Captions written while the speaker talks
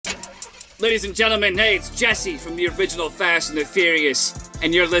Ladies and gentlemen, hey, it's Jesse from the original Fast and the Furious,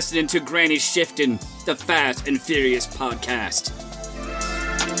 and you're listening to Granny Shifting, the Fast and Furious podcast.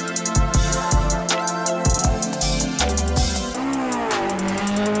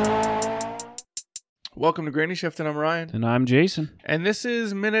 Welcome to Granny Shifting. I'm Ryan. And I'm Jason. And this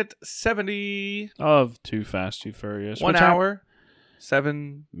is minute 70 of Too Fast, Too Furious. 1 hour,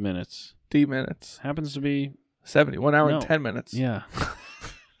 7 minutes. minutes. Happens to be 70. 1 hour and 10 minutes. Yeah.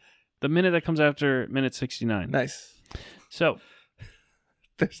 The minute that comes after minute 69. Nice. So,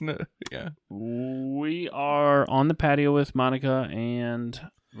 there's no, yeah. We are on the patio with Monica and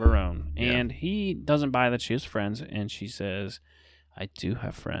Verone. Yeah. And he doesn't buy that she has friends. And she says, I do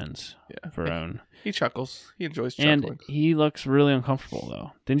have friends, Verone. He chuckles. He enjoys chuckling. And he looks really uncomfortable,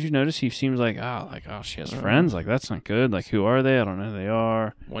 though. Didn't you notice he seems like, she has friends? Like, that's not good. Like, who are they? I don't know who they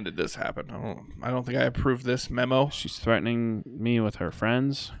are. When did this happen? I don't think I approved this memo. She's threatening me with her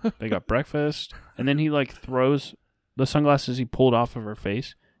friends. They got breakfast. And then he, throws the sunglasses he pulled off of her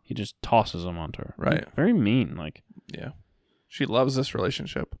face. He just tosses them onto her. Right. Very mean. Yeah. She loves this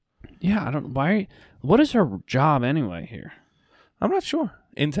relationship. Yeah, what is her job anyway here? I'm not sure.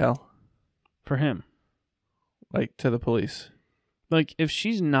 Intel. For him. To the police. If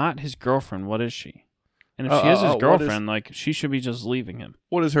she's not his girlfriend, what is she? And if she is his girlfriend, she should be just leaving him.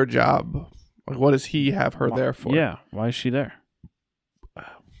 What is her job? What does he have her there for? Yeah, why is she there?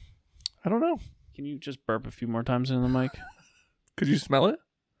 I don't know. Can you just burp a few more times in the mic? Could you smell it?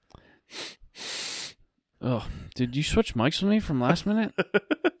 Oh, did you switch mics with me from last minute?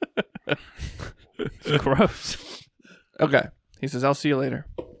 It's gross. Okay. He says, I'll see you later.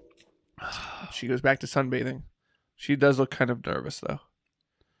 She goes back to sunbathing. She does look kind of nervous, though.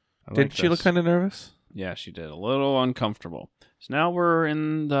 Didn't she look kind of nervous? Yeah, she did. A little uncomfortable. So now we're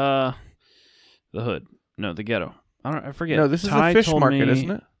in the hood. No, the ghetto. I forget. No, this is the fish market,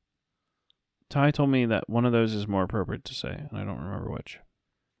 isn't it? Ty told me that one of those is more appropriate to say, and I don't remember which.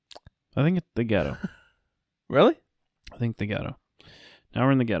 I think it's the ghetto. Really? I think the ghetto. Now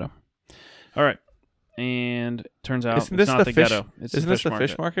we're in the ghetto. All right. And turns out it's not the ghetto. Isn't this the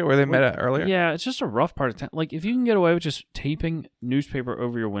fish market where they met at earlier? Yeah, it's just a rough part of town. If you can get away with just taping newspaper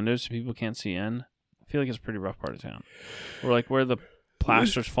over your windows so people can't see in, I feel like it's a pretty rough part of town. Or where the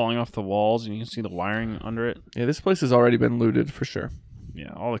plaster's falling off the walls and you can see the wiring under it. Yeah, this place has already been looted for sure.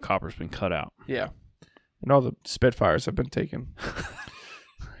 Yeah, all the copper's been cut out. Yeah. And all the Spitfires have been taken.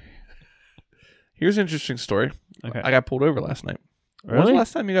 Here's an interesting story. Okay. I got pulled over last night. Really? When was the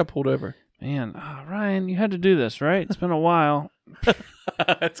last time you got pulled over? Man, Ryan, you had to do this, right? It's been a while.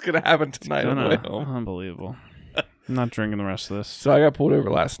 It's going to happen tonight on the way home. Unbelievable. I'm not drinking the rest of this. So I got pulled over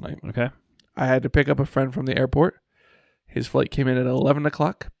last night. Okay. I had to pick up a friend from the airport. His flight came in at 11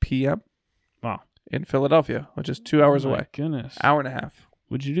 o'clock p.m. Wow. In Philadelphia, which is 2 hours away. Goodness. Hour and a half.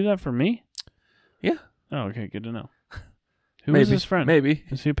 Would you do that for me? Yeah. Oh, okay. Good to know. Who is his friend? Maybe.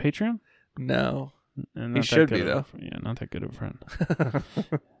 Is he a Patreon? No. And he should be, though. Yeah, not that good of a friend.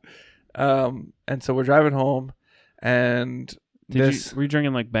 And so we're driving home, and were you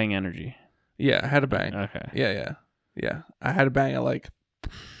drinking Bang Energy? Yeah, I had a bang. Okay. Yeah. I had a bang at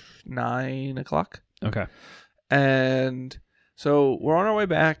 9 o'clock. Okay. And so we're on our way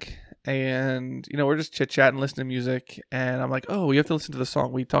back, and we're just chit chatting, listening to music, and I'm like, oh, you have to listen to the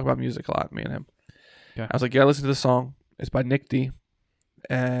song. We talk about music a lot, me and him. Okay. I was like, yeah, listen to the song. It's by Nick D.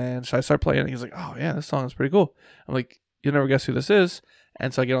 And so I start playing it. He's like, oh yeah, this song is pretty cool. I'm like, you'll never guess who this is.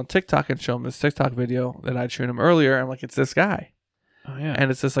 And so I get on TikTok and show him this TikTok video that I'd shown him earlier. I'm like, it's this guy. Oh yeah.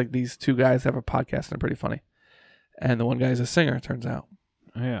 And it's just these two guys have a podcast and they're pretty funny. And the one guy's a singer, it turns out.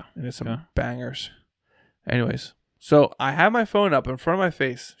 Oh yeah. And it's some bangers. Anyways, so I have my phone up in front of my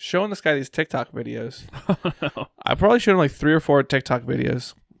face, showing this guy these TikTok videos. No. I probably showed him 3 or 4 TikTok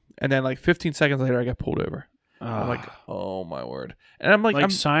videos. And then 15 seconds later, I get pulled over. I'm like, oh my word. And I'm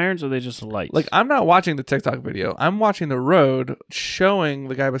like, sirens, or are they just lights? I'm not watching the TikTok video. I'm watching the road showing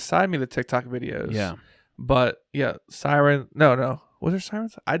the guy beside me the TikTok videos. Yeah. But yeah, siren. No. Was there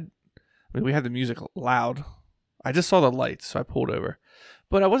sirens? We had the music loud. I just saw the lights, so I pulled over.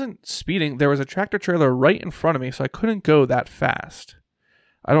 But I wasn't speeding. There was a tractor trailer right in front of me, so I couldn't go that fast.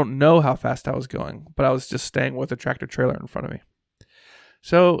 I don't know how fast I was going, but I was just staying with the tractor trailer in front of me.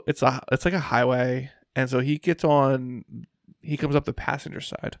 So it's like a highway. And so he comes up the passenger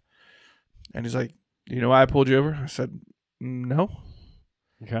side, and he's like, you know why I pulled you over? I said, no.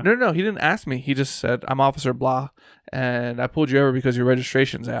 Okay. No, he didn't ask me. He just said, I'm Officer Blah, and I pulled you over because your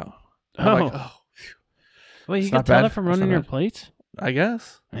registration's out. I'm like, oh. Wait, you can tell that from running your plates? I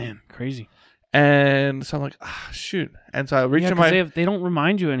guess. Man, crazy. And so I'm like, shoot. And so I reached in my... they don't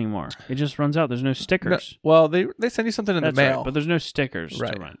remind you anymore. It just runs out. There's no stickers. well, they send you something in the mail. Right, but there's no stickers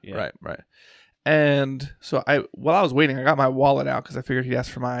Right, to remind. Yeah. right. And so while I was waiting, I got my wallet out because I figured he'd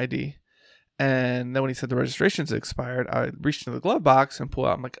ask for my ID. And then when he said the registration's expired, I reached into the glove box and pulled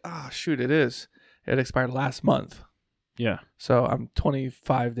out. I'm like, shoot, it is. It expired last month. Yeah. So I'm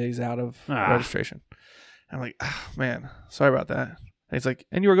 25 days out of registration. And I'm like, man, sorry about that. And he's like,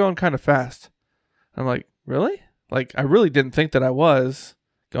 and you were going kind of fast. I'm like, really? Like, I really didn't think that I was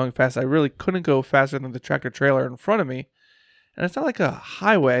going fast. I really couldn't go faster than the tractor trailer in front of me. And it's not like a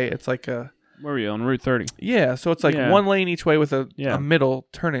highway. It's like a... Where were you, on Route 30? Yeah, so it's like one lane each way with a middle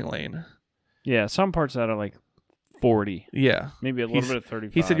turning lane. Yeah, some parts that are like 40. Yeah. Maybe a little bit of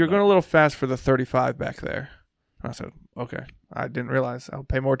 35. He said, you're going a little fast for the 35 back there. And I said, okay. I didn't realize. I'll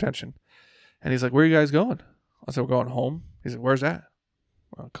pay more attention. And he's like, where are you guys going? I said, we're going home. He said, where's that?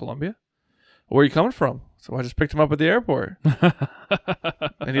 Columbia. Where are you coming from? So I just picked him up at the airport.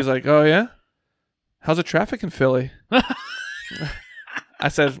 And he's like, oh, yeah? How's the traffic in Philly? I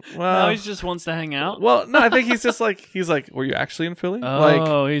said, well... No, he just wants to hang out? Well, no, I think he's just like... He's like, were you actually in Philly?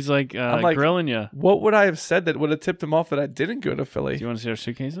 Oh, he's like, I'm like grilling you. What would I have said that would have tipped him off that I didn't go to Philly? Do you want to see our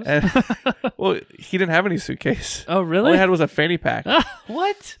suitcases? And, well, he didn't have any suitcase. Oh, really? All he had was a fanny pack.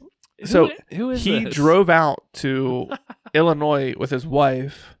 What? So who is he this? drove out to Illinois with his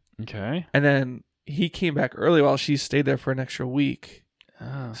wife. Okay. And then he came back early while she stayed there for an extra week.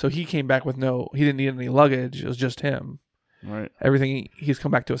 Oh. So he came back with he didn't need any luggage. It was just him. Right. Everything, he's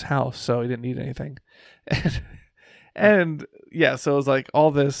come back to his house, so he didn't need anything. And yeah, so it was like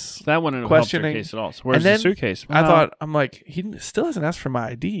all this that wouldn't have questioning. Helped your case at all. So where's the suitcase? I'm like, he still hasn't asked for my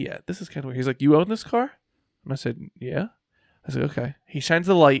ID yet. This is kind of weird. He's like, you own this car? And I said, yeah. I said, okay. He shines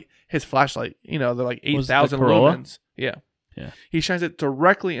the light, his flashlight, they're like 8,000 lumens. Yeah. Yeah. He shines it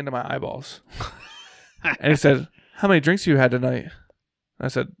directly into my eyeballs. And he said, how many drinks you had tonight? I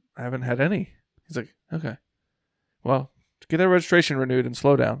said, I haven't had any. He's like, okay. Well, get that registration renewed and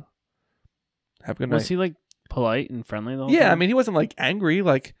slow down. Have a good night. Was he like polite and friendly though? Yeah, I mean, he wasn't like angry.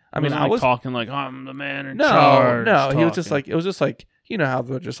 Like, I was talking like, I'm the man in charge. No, he was just like, it was just like, how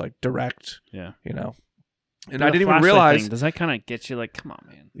they're just like direct. Yeah. And I didn't even realize. Does that kind of get you like, come on,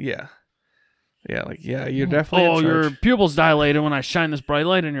 man? Yeah. Yeah, like, yeah, you're definitely in charge. Your pupils dilated when I shine this bright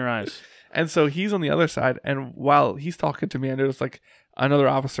light in your eyes. And so he's on the other side, and while he's talking to me, and there's like another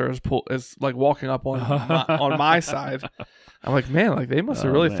officer is like walking up on my side. I'm like, man, like they must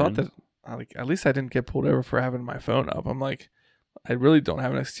have really thought that like at least I didn't get pulled over for having my phone up. I'm like, I really don't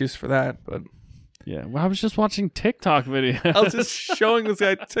have an excuse for that, but yeah. Well, I was just watching TikTok videos. I was just showing this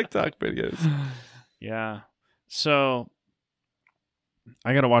guy TikTok videos. Yeah. So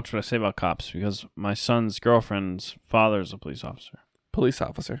I gotta watch what I say about cops because my son's girlfriend's father is a police officer. Police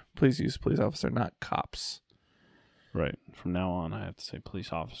officer. Please use police officer, not cops. Right. From now on, I have to say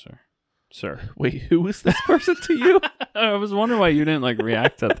police officer. Sir. Wait, who is this person to you? I was wondering why you didn't like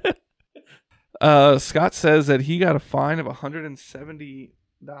react to that. Scott says that he got a fine of $170.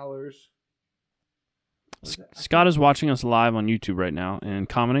 Scott is watching us live on YouTube right now and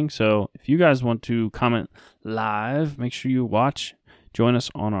commenting. So if you guys want to comment live, make sure you join us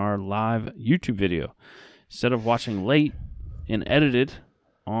on our live YouTube video instead of watching late and edited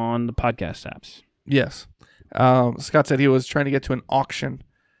on the podcast apps. Yes. Scott said he was trying to get to an auction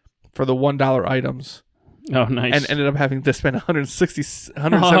for the $1 items. Oh, nice. And ended up having to spend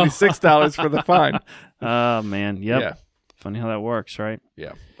 $176 for the fine. Oh, man. Yep. Yeah. Funny how that works, right?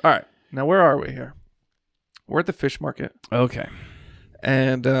 Yeah. All right. Now, where are we here? We're at the fish market. Okay.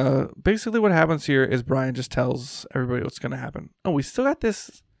 And basically what happens here is Brian just tells everybody what's going to happen. Oh, we still got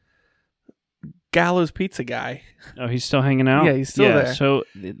this Gallows Pizza guy. Oh, he's still hanging out? Yeah, he's still there. So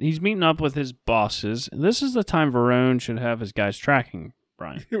he's meeting up with his bosses. This is the time Verone should have his guys tracking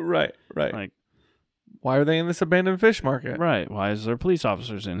Brian. Right. Like, why are they in this abandoned fish market? Right. Why is there police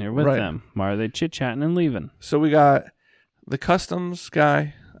officers in here with them? Why are they chit-chatting and leaving? So we got the customs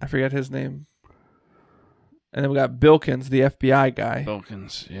guy. I forget his name. And then we got Bilkins, the FBI guy.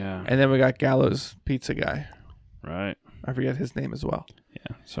 Bilkins, yeah. And then we got Gallows Pizza guy. Right. I forget his name as well.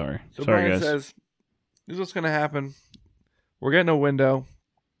 Yeah, sorry. So sorry, Brian guys. says, this is what's going to happen. We're getting a window.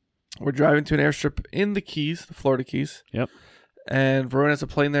 We're driving to an airstrip in the Keys, the Florida Keys. Yep. And Verone has a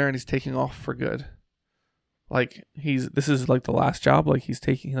plane there, and he's taking off for good. Like, this is like the last job. Like, he's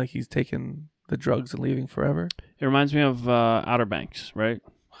taking the drugs and leaving forever. It reminds me of Outer Banks, right?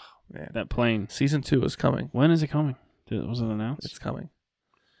 Man. That plane. Season 2 is coming. When is it coming? Was it announced? It's coming.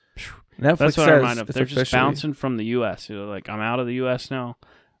 Netflix That's what I remind of. They're officially just bouncing from the U.S. Like, I'm out of the U.S. now.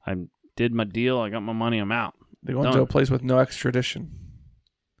 I did my deal. I got my money. I'm out. They're going to a place with no extradition.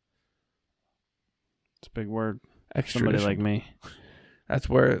 It's a big word. Extradition. Somebody like me. That's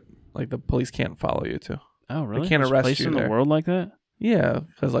where like the police can't follow you to. Oh, really? can't There's a arrest place you in there. the world like that? Yeah,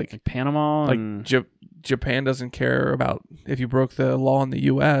 because Like Panama? like and Japan doesn't care about if you broke the law in the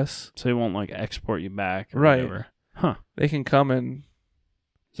U.S. so they won't like export you back or Right. whatever. Huh. They can come and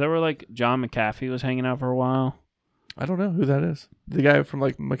Is that where like John McAfee was hanging out for a while? I don't know who that is. The guy from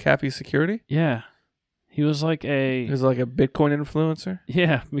like McAfee Security. Yeah. He was like He's like a Bitcoin influencer.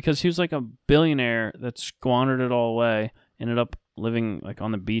 Yeah, because he was like a billionaire that squandered it all away, ended up living like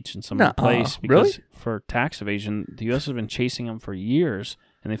on the beach in some Nuh-uh. place because Really? for tax evasion, the U.S. has been chasing him for years,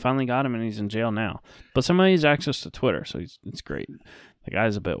 and they finally got him, and he's in jail now. But somebody has access to Twitter, so it's great. The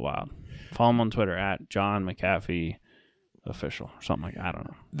guy's a bit wild. Follow him on Twitter at John McAfee Official or something like that. I don't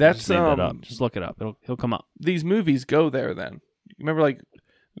know. That's Just made that up. Just look it up. He'll come up. These movies go there. Then remember, like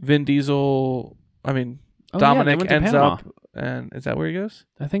Vin Diesel. I mean, Oh, yeah, they Dominic went to ends Panama. up, and is that where he goes?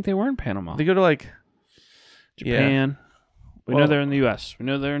 I think they were in Panama. They go to like Japan. We Well- know they're in the U.S. We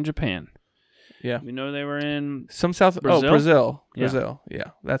know they're in Japan. Yeah. We know they were in. some South. Brazil? Oh, Brazil. Yeah. Brazil.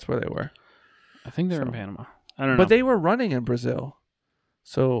 Yeah, that's where they were. I think they're in So- Panama. I don't know. But they were running in Brazil,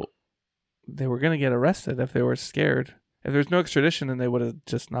 so they were gonna get arrested if they were scared. If there's no extradition, then they would have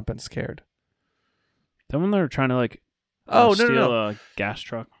just not been scared. Then when they were trying to like steal a gas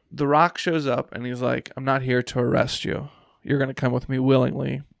truck. The Rock shows up and he's like, "I'm not here to arrest you. You're gonna come with me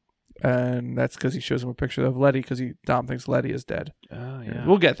willingly." And that's because he shows him a picture of Letty because Dom thinks Letty is dead. Oh yeah.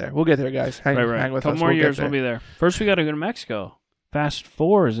 We'll get there. We'll get there, guys. Hang right. with Couple us. more We'll get years, there. we'll be there. First, we got to go to Mexico. Fast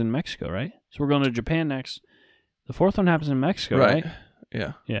 4 is in Mexico, right? So we're going to Japan next. The fourth one happens in Mexico, right?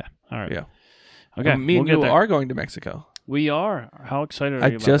 Yeah. Yeah. All right. Yeah. Okay. Me and we'll you get there. are going to Mexico. We are. How excited are I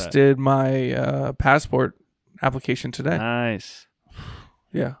you about just that? did my passport application today. Nice.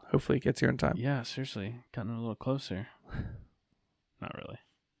 Yeah. Hopefully it gets here in time. Yeah, seriously. Gotten a little closer. Not really.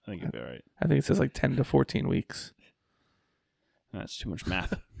 I think you'll be all right. I think it says like 10 to 14 weeks. That's too much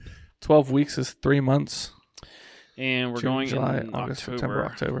math. 12 weeks is 3 months. And we're June, going July, in August, October. September,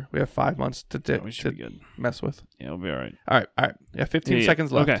 October. We have 5 months to We should be good. mess with. Yeah, we'll be all right. All right. Yeah, 15 Yeah.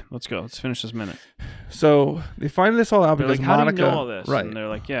 seconds left. Okay, let's go. Let's finish this minute. So they find this all out They're because like, how Monica. do you know all this? Right. And they're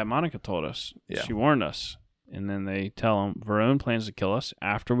like, yeah, Monica told us. Yeah. She warned us. And then they tell him, Verone plans to kill us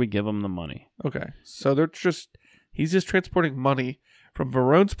after we give him the money. Okay. So he's just transporting money from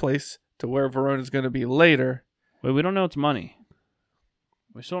Verone's place to where Verone is going to be later. Wait, we don't know it's money.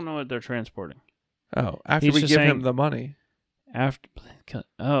 We still don't know what they're transporting. Oh, after He's we just give him saying- the money. After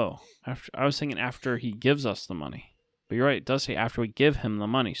I was thinking after he gives us the money. But you're right, it does say after we give him the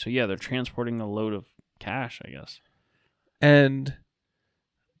money. So yeah, they're transporting a load of cash, I guess.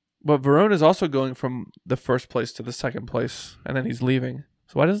 But Verone is also going from the first place to the second place, and then he's leaving.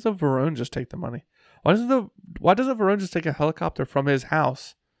 So why does the Verone just take the money? Why doesn't the Verone just take a helicopter from his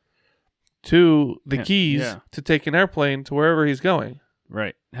house to the Yeah, Keys yeah. to take an airplane to wherever he's going?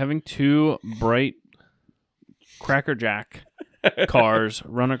 Right. Having two bright Cracker Jack cars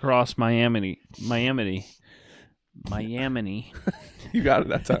run across Miami. You got it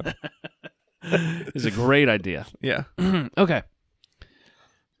that time. is a great idea. Yeah. Okay.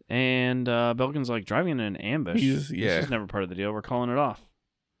 And Belkin's like driving in an ambush. Yeah. This is never part of the deal. We're calling it off.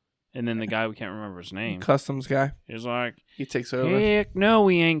 And then the guy, we can't remember his name, Customs guy. is like, He takes over. heck no,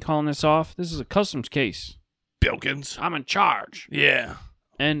 we ain't calling this off. This is a customs case. Bilkins. I'm in charge. Yeah.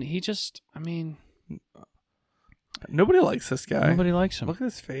 And he just, Nobody likes this guy. nobody likes him. Look at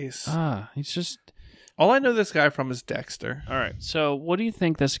his face. He's just... All I know this guy from is Dexter. All right, so what do you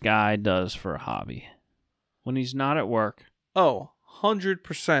think this guy does for a hobby? When he's not at work? Oh,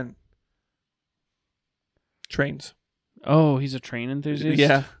 100% trains. Oh, he's a train enthusiast?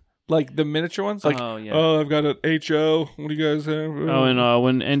 Yeah. Like the miniature ones? Like, oh, yeah. I've got an HO. What do you guys have? Oh, and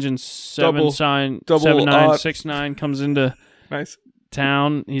when engine Double 7969 comes into Nice.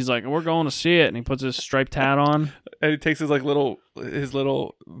 town, he's like, we're going to see it. And he puts his striped hat on. And he takes his little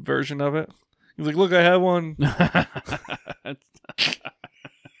version of it. He's like, look, I have one.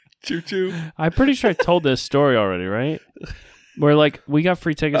 Choo choo. I'm pretty sure I told this story already, right? Where we got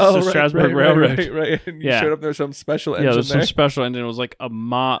free tickets to Strasbourg Railroad. Right. And you Yeah. showed up, there's some special engine Yeah, there's there. some special engine. It was like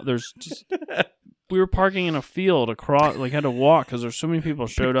there's just, we were parking in a field across, had to walk because there's so many people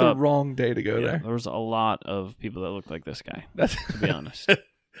showed Picked up. the wrong day to go Yeah, there. there was a lot of people that looked like this guy, That's to be honest.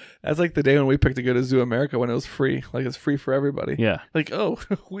 That's like the day when we picked to go to Zoo America when it was free. Like it's free for everybody. Yeah. Like, oh,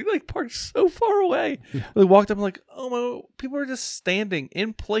 we parked so far away. We walked up and oh my, people are just standing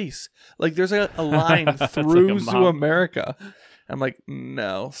in place. Like there's a line through like a Zoo mob. America. I'm like,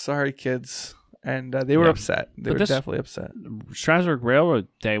 no, sorry kids. And they were Yeah. upset. They But were this- definitely upset. Strasbourg Railroad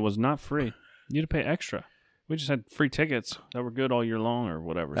Day was not free. You had to pay extra. We just had free tickets that were good all year long or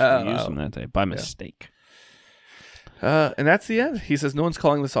whatever. So we used them that day by mistake. And that's the end. He says, no one's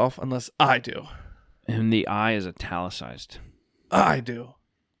calling this off unless I do. And the I is italicized. I do.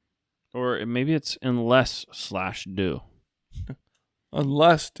 Or maybe it's unless/do.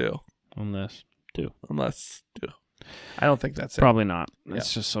 Unless do. Unless do. Unless do. I don't think that's it. Probably not.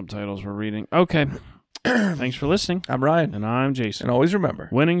 It's just subtitles we're reading. Okay. Thanks for listening. I'm Ryan. And I'm Jason. And always remember,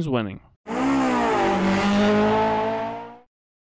 winning's winning.